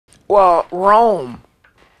Well, Rome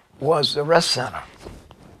was the rest center,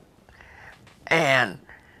 and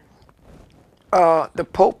the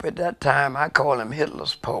Pope at that time, I call him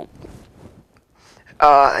Hitler's Pope.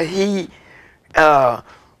 He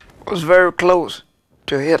was very close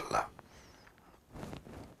to Hitler,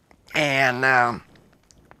 and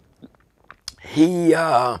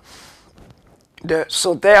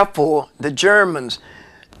so therefore the Germans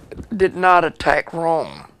did not attack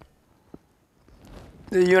Rome.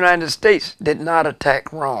 The United States did not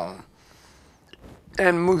attack Rome,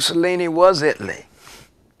 and Mussolini was Italy.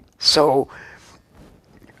 So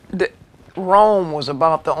Rome was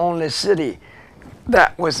about the only city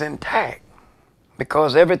that was intact,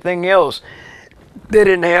 because everything else, they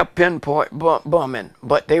didn't have pinpoint bombing,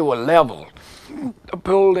 but they were leveled. The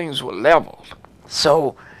buildings were leveled.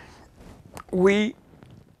 So we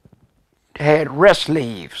had rest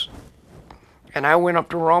leaves, and I went up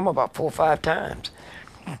to Rome about 4 or 5 times.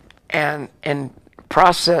 And in the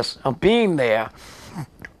process of being there,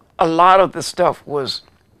 a lot of the stuff was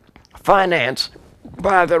financed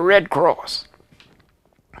by the Red Cross.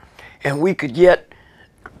 And we could get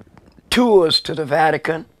tours to the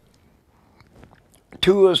Vatican,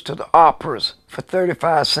 tours to the operas for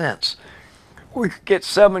 35 cents. We could get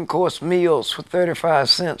 7-course meals for 35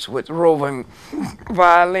 cents with roving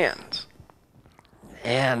violins.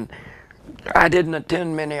 And I didn't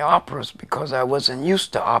attend many operas because I wasn't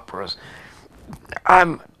used to operas.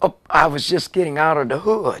 I was just getting out of the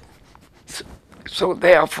hood. So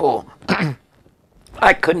therefore,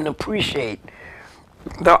 I couldn't appreciate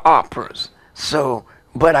the operas.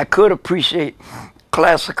 But I could appreciate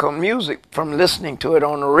classical music from listening to it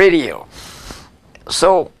on the radio.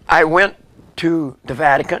 So I went to the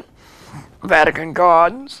Vatican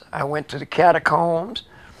Gardens. I went to the catacombs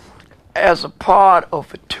as a part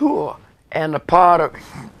of a tour and a part of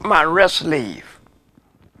my rest leave.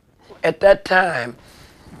 At that time,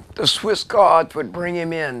 the Swiss Guards would bring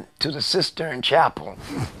him in to the Sistine Chapel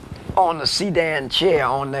on the sedan chair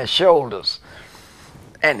on their shoulders.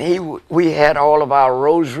 And we had all of our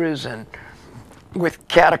rosaries and with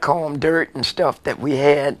catacomb dirt and stuff that we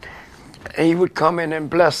had. And he would come in and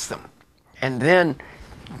bless them. And then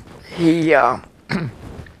he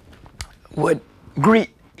would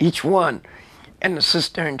greet each one in the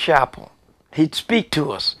Sistine Chapel. He'd speak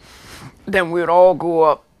to us. Then we'd all go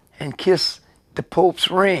up and kiss the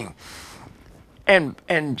Pope's ring and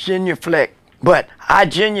genuflect. But I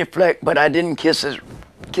genuflect, but I didn't kiss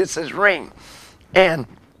his ring. And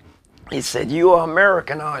he said, "You are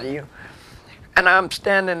American, are you?" And I'm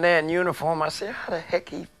standing there in uniform. I said, how the heck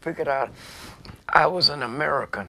he figured out I was an American?